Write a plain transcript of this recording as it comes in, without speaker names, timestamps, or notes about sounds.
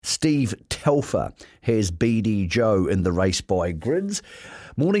Steve Telfer has BD Joe in the race by grids.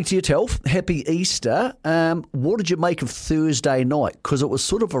 Morning to you, Telf. Happy Easter. What did you make of Thursday night? Because it was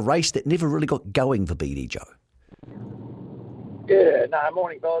sort of a race that never really got going for BD Joe. Yeah,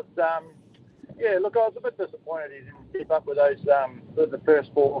 morning, fellas. Look, I was a bit disappointed he didn't keep up with those the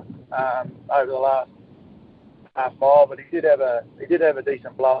first four over the last half mile, but he did have a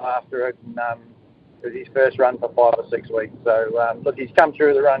decent blow after it, and it was his first run for 5 or 6 weeks. So look, he's come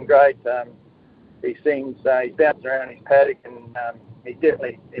through the run great. He seems he's bounced around his paddock, and he's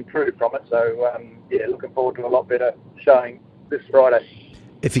definitely improved from it. So looking forward to a lot better showing this Friday.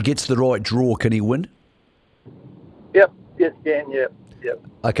 If he gets the right draw, can he win? Yep, yes, can. Yep.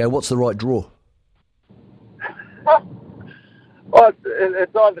 Okay, what's the right draw? Well,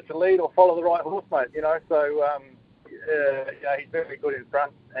 it's either to lead or follow the right horse, mate. So he's very good in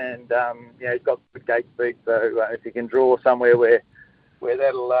front, and he's got good gate speed. So if he can draw somewhere where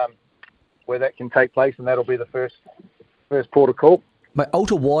that can take place, and that'll be the first port of call. Mate,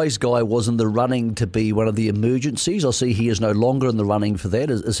 Ultra Wise Guy was in the running to be one of the emergencies. I see he is no longer in the running for that.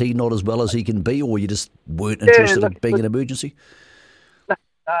 Is he not as well as he can be, or you just weren't interested in being an emergency?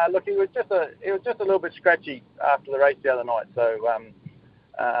 Look, he was just a little bit scratchy after the race the other night. So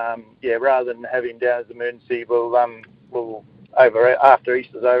rather than have him down as emergency, we'll after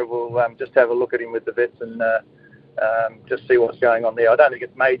Easter's over, we'll just have a look at him with the vets and just see what's going on there. I don't think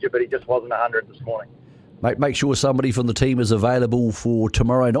it's major, but he just wasn't 100 this morning. Mate, make sure somebody from the team is available for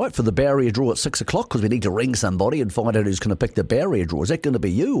tomorrow night for the barrier draw at 6 o'clock, because we need to ring somebody and find out who's going to pick the barrier draw. Is that going to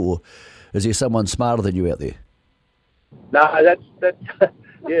be you, or is there someone smarter than you out there? No, that's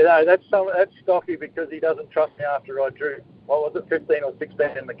Stocky, because he doesn't trust me after I drew, what was it, 15 or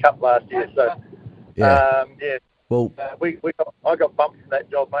 16 in the Cup last year. So, Well, I got bumped from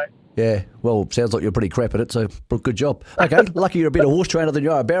that job, mate. Yeah, well, sounds like you're pretty crap at it, so good job. Okay, lucky you're a better horse trainer than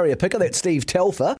you are a barrier picker. That's Steve Telfer.